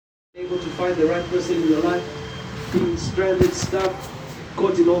able to find the right person in your life, being stranded, stuck,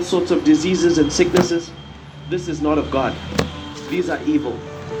 caught in all sorts of diseases and sicknesses. This is not of God. These are evil.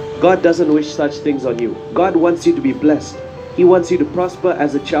 God doesn't wish such things on you. God wants you to be blessed. He wants you to prosper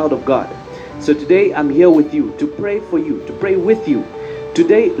as a child of God. So today I'm here with you to pray for you, to pray with you.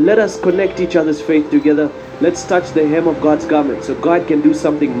 Today let us connect each other's faith together. Let's touch the hem of God's garment so God can do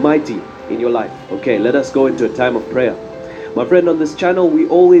something mighty in your life. Okay, let us go into a time of prayer. My friend, on this channel we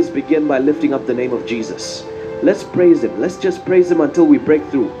always begin by lifting up the name of Jesus. Let's praise Him. Let's just praise Him until we break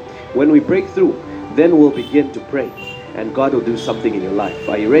through. When we break through, then we'll begin to pray and God will do something in your life.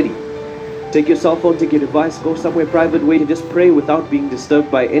 Are you ready? Take your cell phone, take your device, go somewhere private where you can just pray without being disturbed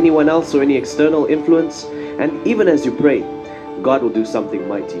by anyone else or any external influence. And even as you pray, God will do something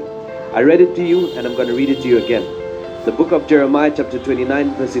mighty. I read it to you and I'm going to read it to you again. The book of Jeremiah chapter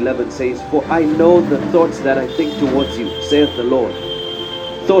 29 verse 11 says, "For I know the thoughts that I think towards you, saith the Lord,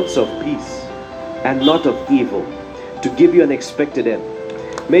 thoughts of peace and not of evil, to give you an expected end."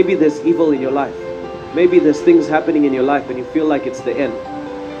 Maybe there's evil in your life. Maybe there's things happening in your life and you feel like it's the end.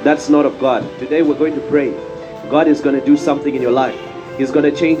 That's not of God. Today we're going to pray. God is going to do something in your life. He's going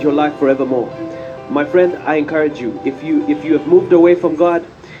to change your life forevermore. My friend, I encourage you, if you have moved away from God,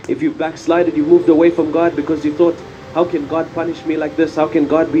 if you've backslided, you moved away from God because you thought, how can God punish me like this? How can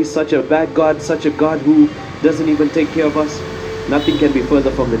God be such a bad God, such a God who doesn't even take care of us? Nothing can be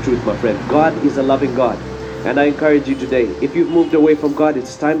further from the truth, my friend. God is a loving God. And I encourage you today, if you've moved away from God,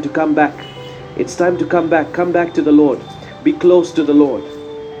 it's time to come back. It's time to come back. Come back to the Lord. Be close to the Lord.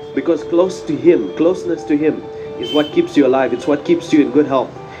 Because close to Him, closeness to Him is what keeps you alive. It's what keeps you in good health.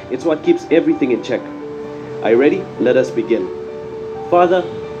 It's what keeps everything in check. Are you ready? Let us begin. Father,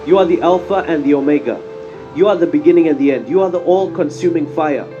 you are the Alpha and the Omega. You are the beginning and the end. You are the all-consuming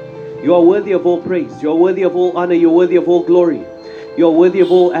fire. You are worthy of all praise. You are worthy of all honor. You are worthy of all glory. You are worthy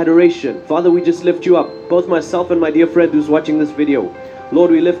of all adoration. Father, we just lift you up. Both myself and my dear friend who's watching this video.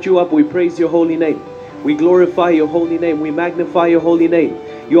 Lord, we lift you up. We praise your holy name. We glorify your holy name. We magnify your holy name.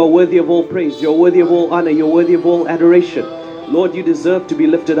 You are worthy of all praise. You are worthy of all honor. You are worthy of all adoration. Lord, you deserve to be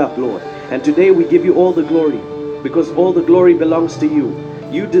lifted up, Lord. And today we give you all the glory, because all the glory belongs to you.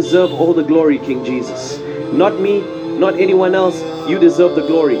 You deserve all the glory, King Jesus. Not me, not anyone else. You deserve the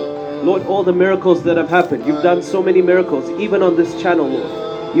glory. Lord, all the miracles that have happened. You've done so many miracles, even on this channel,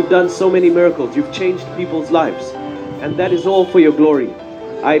 Lord. You've done so many miracles. You've changed people's lives. And that is all for your glory.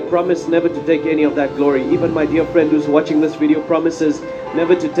 I promise never to take any of that glory. Even my dear friend who's watching this video promises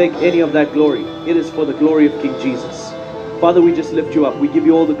never to take any of that glory. It is for the glory of King Jesus. Father, we just lift you up. We give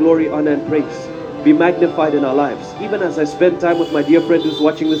you all the glory, honor, and praise. Be magnified in our lives. Even as I spend time with my dear friend who's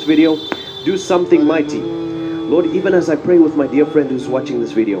watching this video, do something mighty. Lord, even as I pray with my dear friend who's watching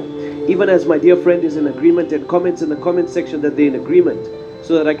this video, even as my dear friend is in agreement and comments in the comment section that they're in agreement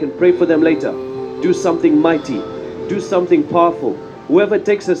so that I can pray for them later, do something mighty. Do something powerful. Whoever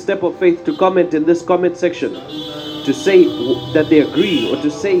takes a step of faith to comment in this comment section, to say that they agree or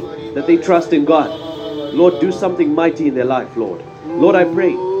to say that they trust in God, Lord, do something mighty in their life, Lord. Lord, I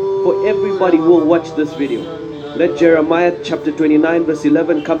pray for everybody who will watch this video. Let Jeremiah chapter 29 verse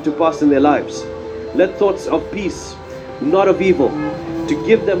 11 come to pass in their lives. Let thoughts of peace, not of evil, to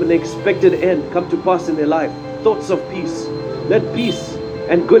give them an expected end, come to pass in their life. Thoughts of peace. Let peace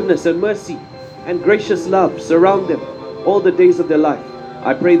and goodness and mercy and gracious love surround them all the days of their life.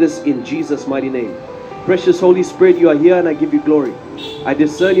 I pray this in Jesus' mighty name. Precious Holy Spirit, you are here and I give you glory. I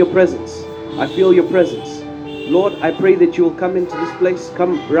discern your presence. I feel your presence. Lord, I pray that you will come into this place.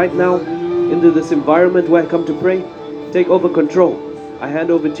 Come right now into this environment where I come to pray. Take over control. I hand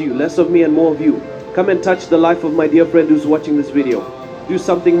over to you. Less of me and more of you. Come and touch the life of my dear friend who's watching this video. Do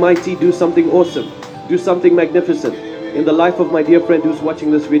something mighty. Do something awesome. Do something magnificent in the life of my dear friend who's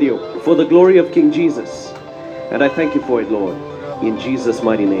watching this video, for the glory of King Jesus. And I thank you for it, Lord, in Jesus'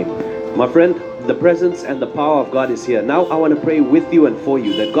 mighty name. My friend, the presence and the power of God is here. Now I want to pray with you and for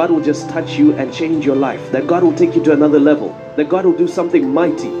you, that God will just touch you and change your life, that God will take you to another level, that God will do something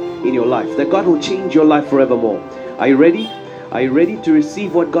mighty in your life, that God will change your life forevermore. Are you ready? Are you ready to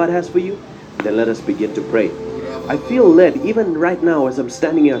receive what God has for you? Then let us begin to pray. I feel led, even right now as I'm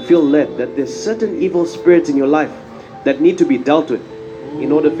standing here, I feel led that there's certain evil spirits in your life that need to be dealt with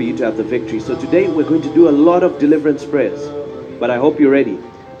in order for you to have the victory. So today we're going to do a lot of deliverance prayers, but I hope you're ready.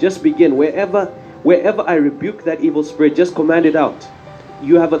 Just begin. Wherever I rebuke that evil spirit, just command it out.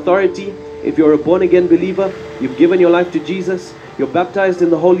 You have authority. If you're a born-again believer, you've given your life to Jesus, you're baptized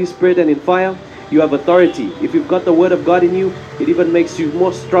in the Holy Spirit and in fire, you have authority. If you've got the Word of God in you, it even makes you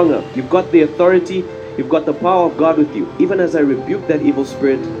more stronger. You've got the authority. You've got the power of God with you. Even as I rebuke that evil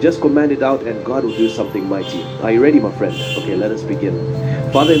spirit, just command it out and God will do something mighty. Are you ready, my friend? Okay, let us begin.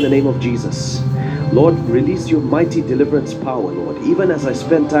 Father, in the name of Jesus, Lord, release your mighty deliverance power, Lord, even as I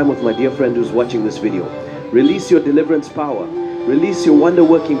spend time with my dear friend who's watching this video. Release your deliverance power. Release your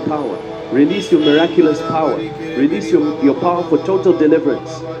wonder-working power. Release your miraculous power. Release your power for total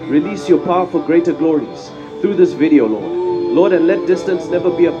deliverance. Release your power for greater glories through this video, Lord. Lord, and let distance never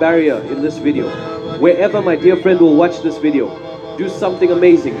be a barrier in this video. Wherever my dear friend will watch this video, do something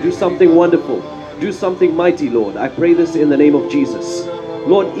amazing, do something wonderful, do something mighty, Lord. I pray this in the name of Jesus.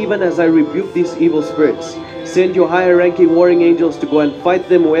 Lord, even as I rebuke these evil spirits, send your higher ranking warring angels to go and fight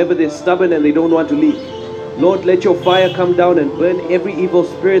them wherever they're stubborn and they don't want to leave. Lord, let your fire come down and burn every evil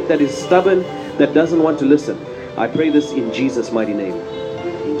spirit that is stubborn, that doesn't want to listen. I pray this in Jesus' mighty name.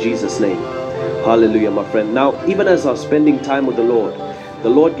 In Jesus' name. Hallelujah, my friend. Now, even as I was spending time with the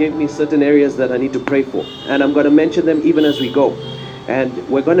Lord gave me certain areas that I need to pray for. And I'm going to mention them even as we go. And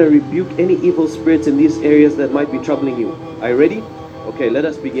we're going to rebuke any evil spirits in these areas that might be troubling you. Are you ready? Okay, let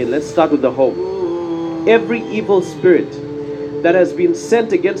us begin. Let's start with the home. Every evil spirit that has been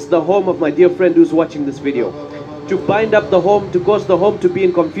sent against the home of my dear friend who's watching this video, to bind up the home, to cause the home to be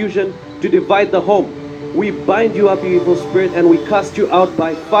in confusion, to divide the home, we bind you up, you evil spirit, and we cast you out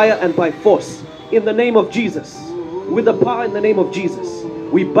by fire and by force in the name of Jesus. With the power in the name of Jesus,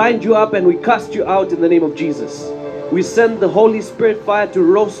 we bind you up and we cast you out in the name of Jesus. We send the Holy Spirit fire to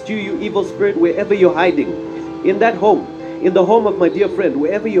roast you, you evil spirit, wherever you're hiding. In that home, in the home of my dear friend,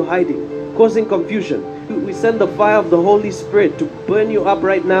 wherever you're hiding, causing confusion, we send the fire of the Holy Spirit to burn you up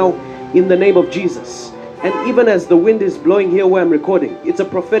right now in the name of Jesus. And even as the wind is blowing here where I'm recording, it's a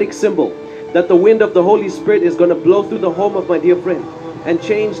prophetic symbol that the wind of the Holy Spirit is going to blow through the home of my dear friend and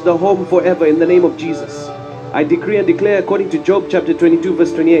change the home forever in the name of Jesus. I decree and declare according to Job chapter 22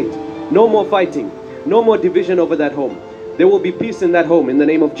 verse 28, no more fighting, no more division over that home. There will be peace in that home in the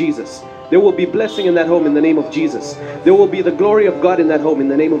name of Jesus. There will be blessing in that home in the name of Jesus. There will be the glory of God in that home in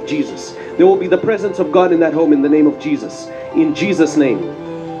the name of Jesus. There will be the presence of God in that home in the name of Jesus. In Jesus' name.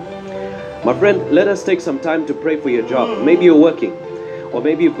 My friend, let us take some time to pray for your job. Maybe you're working, or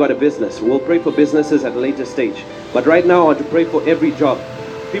maybe you've got a business. We'll pray for businesses at a later stage. But right now I want to pray for every job.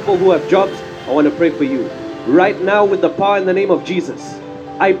 People who have jobs, I want to pray for you. Right now, with the power in the name of Jesus,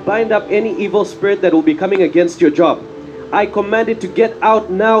 I bind up any evil spirit that will be coming against your job. I command it to get out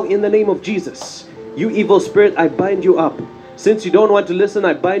now in the name of Jesus. You evil spirit, I bind you up. Since you don't want to listen,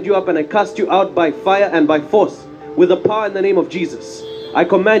 I bind you up and I cast you out by fire and by force with the power in the name of Jesus. I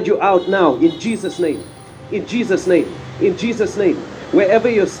command you out now in Jesus' name. In Jesus' name. In Jesus' name. Wherever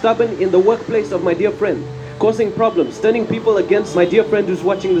you're stubborn in the workplace of my dear friend, causing problems, turning people against my dear friend who's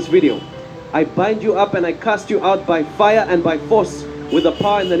watching this video, I bind you up and I cast you out by fire and by force with the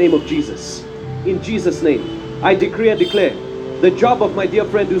power in the name of Jesus. In Jesus' name. I decree and declare, the job of my dear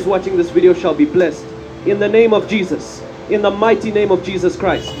friend who's watching this video shall be blessed. In the name of Jesus. In the mighty name of Jesus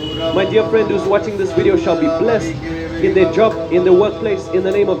Christ. My dear friend who's watching this video shall be blessed in their job, in their workplace, in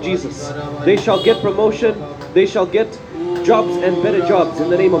the name of Jesus. They shall get promotion. They shall get jobs and better jobs in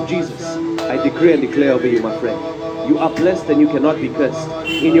the name of Jesus. I decree and declare over you, my friend. You are blessed and you cannot be cursed.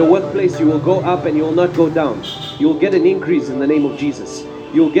 In your workplace, you will go up and you will not go down. You will get an increase in the name of Jesus.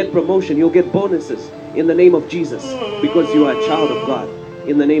 You will get promotion. You will get bonuses in the name of Jesus, because you are a child of God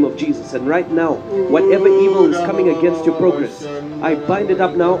in the name of Jesus. And right now, whatever evil is coming against your progress, I bind it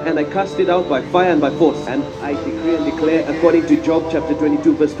up now and I cast it out by fire and by force. And I decree and declare according to Job chapter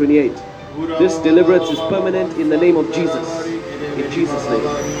 22 verse 28, this deliverance is permanent in the name of Jesus. In Jesus' name.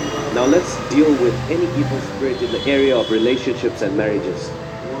 Now let's deal with any evil spirit in the area of relationships and marriages.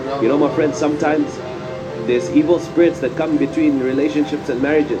 You know, my friends, sometimes there's evil spirits that come between relationships and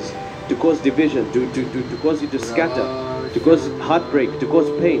marriages to cause division, to cause you to scatter, to cause heartbreak, to cause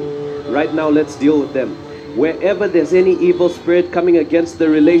pain. Right now, let's deal with them. Wherever there's any evil spirit coming against the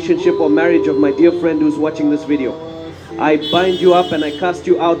relationship or marriage of my dear friend who's watching this video, I bind you up and I cast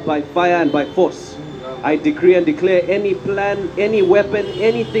you out by fire and by force. I decree and declare any plan, any weapon,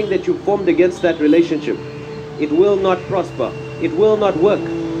 anything that you formed against that relationship, it will not prosper. It will not work.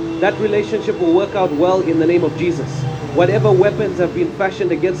 That relationship will work out well in the name of Jesus. Whatever weapons have been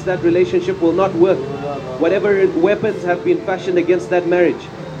fashioned against that relationship will not work. Whatever weapons have been fashioned against that marriage,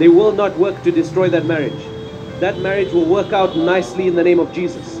 they will not work to destroy that marriage. That marriage will work out nicely in the name of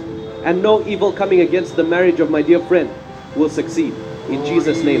Jesus. And no evil coming against the marriage of my dear friend will succeed. In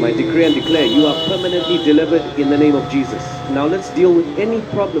Jesus' name, I decree and declare you are permanently delivered in the name of Jesus. Now let's deal with any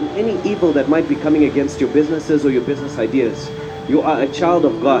problem, any evil that might be coming against your businesses or your business ideas. You are a child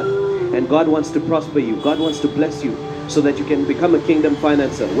of God, and God wants to prosper you. God wants to bless you so that you can become a kingdom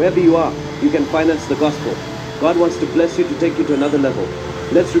financer. Wherever you are, you can finance the gospel. God wants to bless you to take you to another level.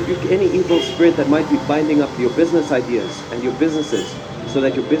 Let's rebuke any evil spirit that might be binding up your business ideas and your businesses, so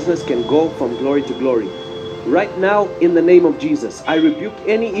that your business can go from glory to glory. Right now, in the name of Jesus, I rebuke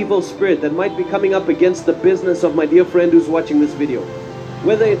any evil spirit that might be coming up against the business of my dear friend who's watching this video.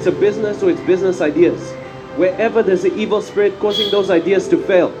 Whether it's a business or it's business ideas, wherever there's an evil spirit causing those ideas to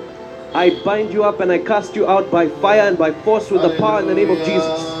fail, I bind you up and I cast you out by fire and by force with the power in the name of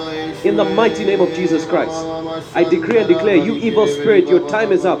Jesus. In the mighty name of Jesus Christ, I decree and declare, you evil spirit, your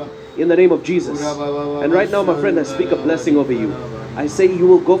time is up in the name of Jesus. And right now, my friend, I speak a blessing over you. I say you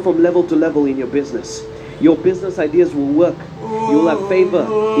will go from level to level in your business. Your business ideas will work. You will have favor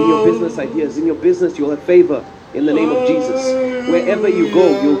in your business ideas. In your business, you'll have favor in the name of Jesus. Wherever you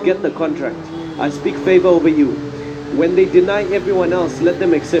go, you'll get the contract. I speak favor over you. When they deny everyone else, let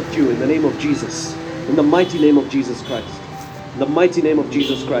them accept you in the name of Jesus. In the mighty name of Jesus Christ. In the mighty name of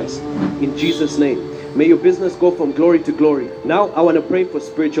Jesus Christ. In Jesus' name. May your business go from glory to glory. Now, I want to pray for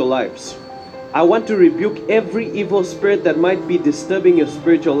spiritual lives. I want to rebuke every evil spirit that might be disturbing your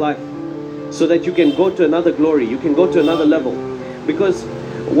spiritual life, so that you can go to another glory, you can go to another level. Because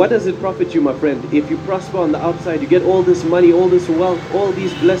what does it profit you, my friend, if you prosper on the outside, you get all this money, all this wealth, all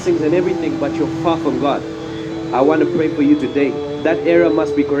these blessings and everything, but you're far from God? I want to pray for you today. That error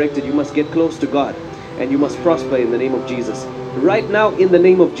must be corrected. You must get close to God and you must prosper in the name of Jesus. Right now, in the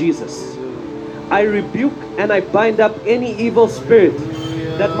name of Jesus, I rebuke and I bind up any evil spirit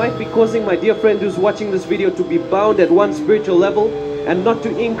that might be causing my dear friend who's watching this video to be bound at one spiritual level and not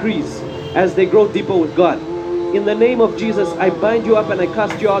to increase as they grow deeper with God. In the name of Jesus, I bind you up and I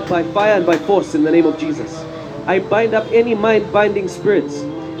cast you out by fire and by force in the name of Jesus. I bind up any mind-binding spirits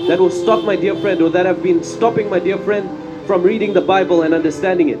that will stop my dear friend, or that have been stopping my dear friend from reading the Bible and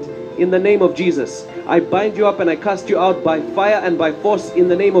understanding it. In the name of Jesus, I bind you up and I cast you out by fire and by force in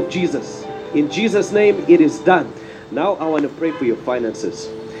the name of Jesus. In Jesus' name, it is done. Now I want to pray for your finances.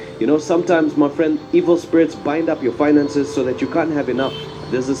 You know, sometimes, my friend, evil spirits bind up your finances so that you can't have enough.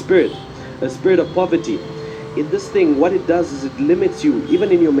 There's a spirit of poverty. In this thing, what it does is it limits you,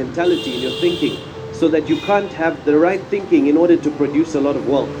 even in your mentality, in your thinking, so that you can't have the right thinking in order to produce a lot of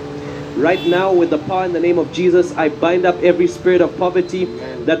wealth. Right now, with the power in the name of Jesus, I bind up every spirit of poverty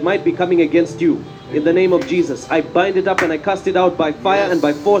that might be coming against you. In the name of Jesus, I bind it up and I cast it out by fire and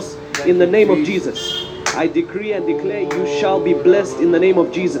by force in the name of Jesus. I decree and declare you shall be blessed in the name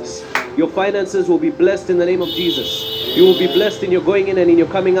of Jesus. Your finances will be blessed in the name of Jesus. You will be blessed in your going in and in your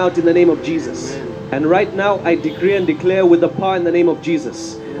coming out in the name of Jesus. And right now, I decree and declare with the power in the name of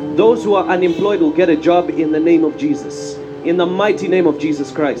Jesus, those who are unemployed will get a job in the name of Jesus. In the mighty name of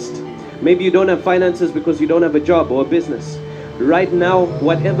Jesus Christ. Maybe you don't have finances because you don't have a job or a business. Right now,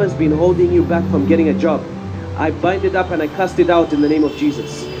 whatever's been holding you back from getting a job, I bind it up and I cast it out in the name of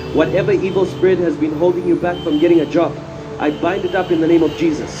Jesus. Whatever evil spirit has been holding you back from getting a job, I bind it up in the name of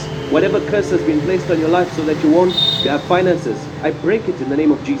Jesus. Whatever curse has been placed on your life so that you won't have finances, I break it in the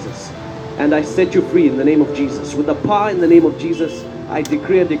name of Jesus. And I set you free in the name of Jesus. With the power in the name of Jesus, I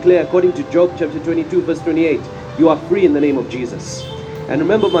decree and declare, according to Job chapter 22 verse 28, you are free in the name of Jesus. And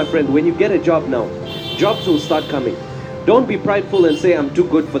remember, my friend, when you get a job now, jobs will start coming. Don't be prideful and say, I'm too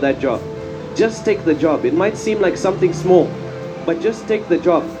good for that job. Just take the job. It might seem like something small, but just take the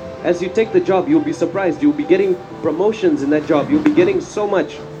job. As you take the job, you'll be surprised. You'll be getting promotions in that job. You'll be getting so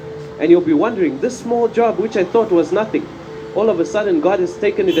much. And you'll be wondering, this small job, which I thought was nothing, all of a sudden God has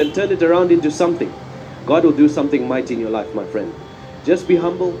taken it and turned it around into something. God will do something mighty in your life, my friend. Just be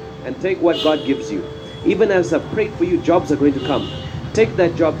humble and take what God gives you. Even as I've prayed for you, jobs are going to come. Take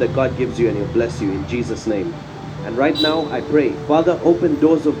that job that God gives you and He'll bless you in Jesus' name. And right now I pray, Father, open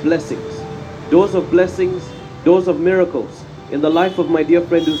doors of blessings. Doors of blessings, doors of miracles in the life of my dear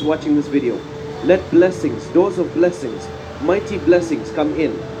friend who's watching this video. Let blessings, doors of blessings, mighty blessings come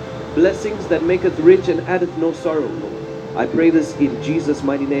in. Blessings that maketh rich and addeth no sorrow, Lord. I pray this in Jesus'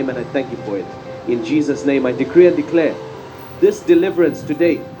 mighty name and I thank you for it. In Jesus' name I decree and declare, this deliverance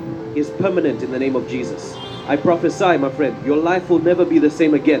today is permanent in the name of Jesus. I prophesy, my friend, your life will never be the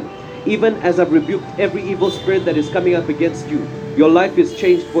same again. Even as I've rebuked every evil spirit that is coming up against you, your life is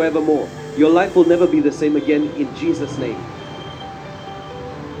changed forevermore. Your life will never be the same again in Jesus' name.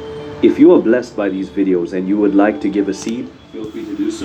 If you are blessed by these videos and you would like to give a seed, feel free to do so.